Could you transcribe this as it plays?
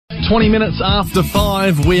20 minutes after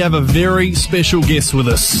 5, we have a very special guest with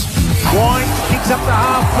us. Wines kicks up to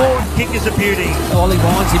half forward, kick is a beauty. Ollie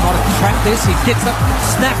Wines, he might have trapped this. He gets up,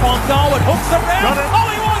 snap on goal, and hooks it round.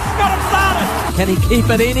 Ollie Wines has got it started. Can he keep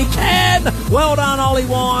it in? He can. Well done, Ollie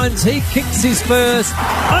Wines. He kicks his first.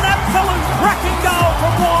 An absolute cracking goal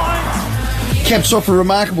from Wines. Caps off a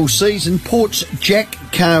remarkable season. Port's Jack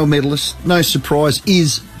Cale medalist, no surprise,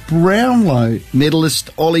 is Brownlow medalist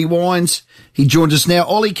Ollie Wines. He joins us now.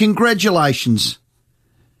 Ollie, congratulations.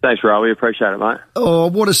 Thanks, Ro. We appreciate it, mate. Oh,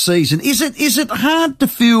 what a season. Is it hard to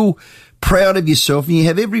feel proud of yourself, and you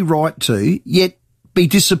have every right to, yet be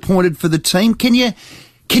disappointed for the team? Can you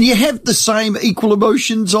have the same equal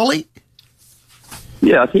emotions, Ollie?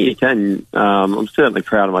 Yeah, I think you can. I'm certainly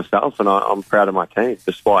proud of myself, and I'm proud of my team,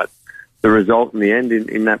 despite the result in the end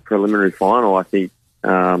in that preliminary final. I think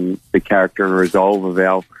the character and resolve of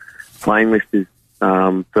our playing list is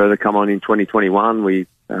further come on in 2021. We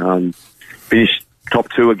finished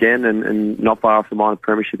top 2 again and not far off the minor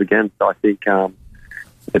premiership again. So I think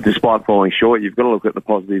despite falling short, you've got to look at the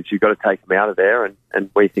positives. You've got to take them out of there, and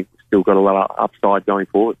we think we've still got a lot of upside going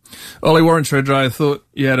forward. Ollie Warren Tredrea, I thought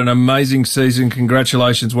you had an amazing season.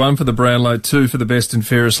 Congratulations. 1 for the Brownlow, 2 for the best and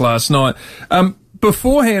fairest last night.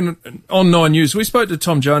 Beforehand, on 9 News, we spoke to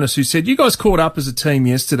Tom Jonas, who said you guys caught up as a team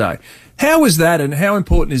yesterday. How was that, and how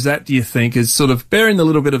important is that, do you think, as sort of bearing a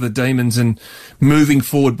little bit of the demons and moving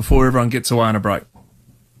forward before everyone gets away on a break?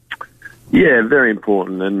 Yeah, very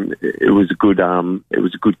important, and it was a good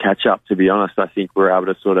catch up. To be honest, I think we were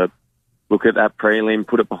able to sort of look at that prelim,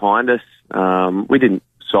 put it behind us. We didn't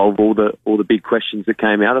solve all the big questions that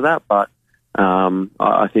came out of that, but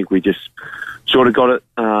I think we just sort of got it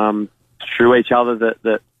through each other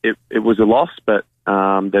that it was a loss, but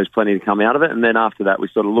there's plenty to come out of it. And then after that, we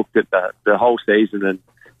sort of looked at the whole season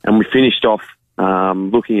and we finished off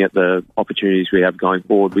looking at the opportunities we have going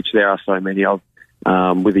forward, which there are so many of.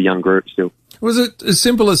 With a young group still. Was it as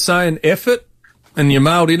simple as saying effort and you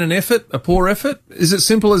mailed in an effort, a poor effort? Is it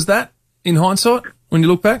simple as that in hindsight when you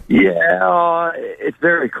look back? Yeah, it's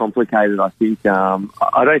very complicated, I think.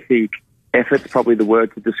 I don't think effort's probably the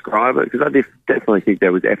word to describe it, because I definitely think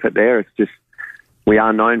there was effort there. It's just we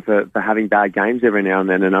are known for having bad games every now and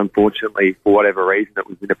then, and unfortunately, for whatever reason, it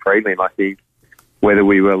was in a prelim. I think whether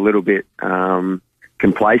we were a little bit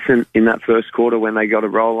complacent in that first quarter when they got a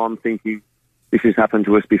roll on, thinking this has happened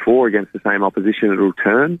to us before against the same opposition, it'll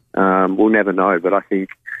turn. We'll never know, but I think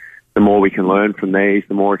the more we can learn from these,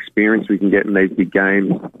 the more experience we can get in these big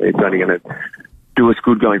games, it's only going to do us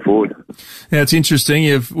good going forward. Yeah, it's interesting.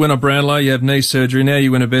 You've went on Brownlow, you have knee surgery, now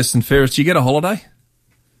you win a best and fairest. Do you get a holiday?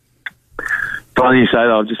 Funny you say that.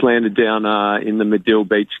 I've just landed down in the Medill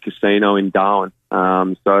Beach Casino in Darwin.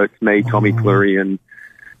 So it's me, Tommy Cleary, and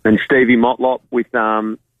Stevie Motlop with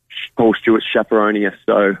Paul Stewart chaperoning us.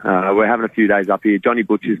 So we're having a few days up here. Johnny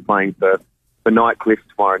Butcher's playing for Nightcliff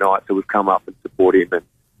tomorrow night, so we've come up and support him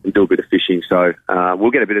and do a bit of fishing. So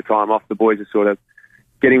we'll get a bit of time off. The boys are sort of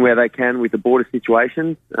getting where they can with the border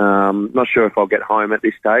situations. Not sure if I'll get home at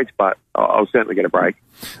this stage, but I'll certainly get a break.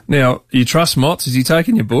 Now, you trust Motts? Is he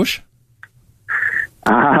taking your bush?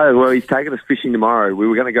 Well, he's taking us fishing tomorrow. We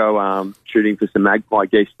were going to go shooting for some magpie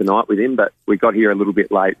geese tonight with him, but we got here a little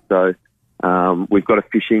bit late, so we've got a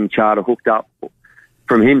fishing charter hooked up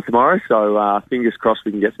from him tomorrow, so fingers crossed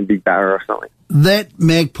we can get some big barra or something. That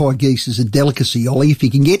magpie geese is a delicacy, Ollie. If you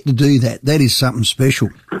can get to do that, that is something special.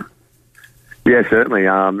 Yeah, certainly.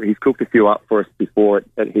 He's cooked a few up for us before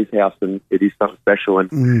at his house, and it is something special.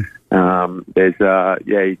 And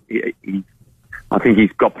I think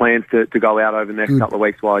he's got plans to go out over the next couple of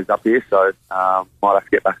weeks while he's up here, so might have to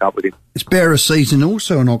get back up with him. It's barra season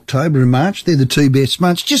also in October and March. They're the 2 best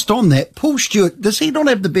months. Just on that, Paul Stewart, does he not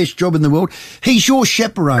have the best job in the world? He's your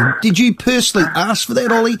chaperone. Did you personally ask for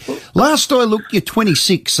that, Ollie? Last I looked, you're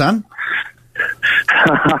 26, son.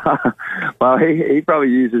 Well, he probably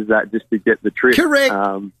uses that just to get the trip. Correct.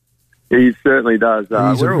 He certainly does.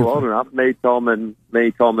 We're all old enough. Me, Tom, and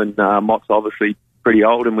Mott's obviously pretty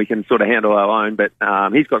old, and we can sort of handle our own. But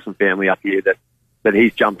he's got some family up here that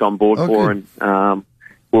he's jumped on board for, and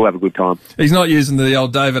we'll have a good time. He's not using the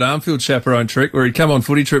old David Armfield chaperone trick where he'd come on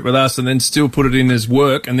footy trip with us and then still put it in his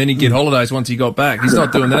work, and then he'd get holidays once he got back. He's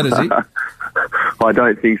not doing that, is he? I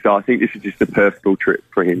don't think so. I think this is just a personal trip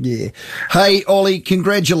for him. Yeah. Hey, Ollie,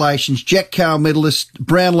 congratulations. Jack Cale medalist,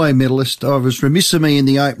 Brownlow medalist. I was remiss of me in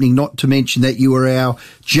the opening not to mention that you were our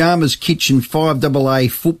Jarmer's Kitchen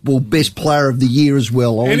 5AA football best player of the year as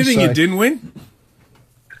well, Ollie. Anything you didn't win?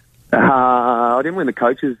 I didn't win the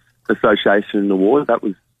Coaches Association award. That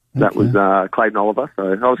was That was Clayton Oliver,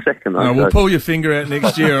 so I was second though. No, we'll pull your finger out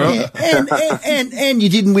next year, all right? And you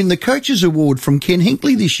didn't win the Coaches Award from Ken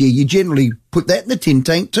Hinkley this year. You generally put that in the tin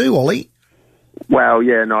tank too, Ollie. Well,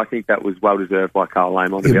 yeah, no, I think that was well deserved by Carl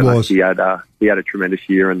Lamont. It was. He had a tremendous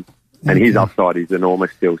year, and his upside is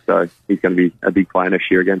enormous still. So he's going to be a big player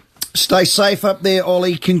next year again. Stay safe up there,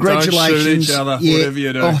 Ollie. Congratulations. Don't shoot each other, whatever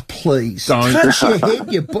you do. Oh, please. Don't. Touch your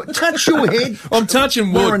head, touch your head. I'm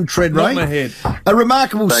touching wood, Warren Treadway. not my head. A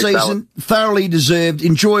remarkable Thanks, season, Alan. thoroughly deserved.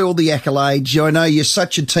 Enjoy all the accolades. I know you're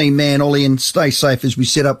such a team man, Ollie, and stay safe as we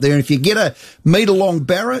sit up there. And if you get a metre-long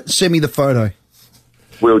barra, send me the photo.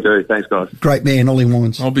 Will do. Thanks, guys. Great man, Ollie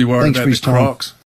Wines. I'll be worried Thanks about for his the time. Crocs.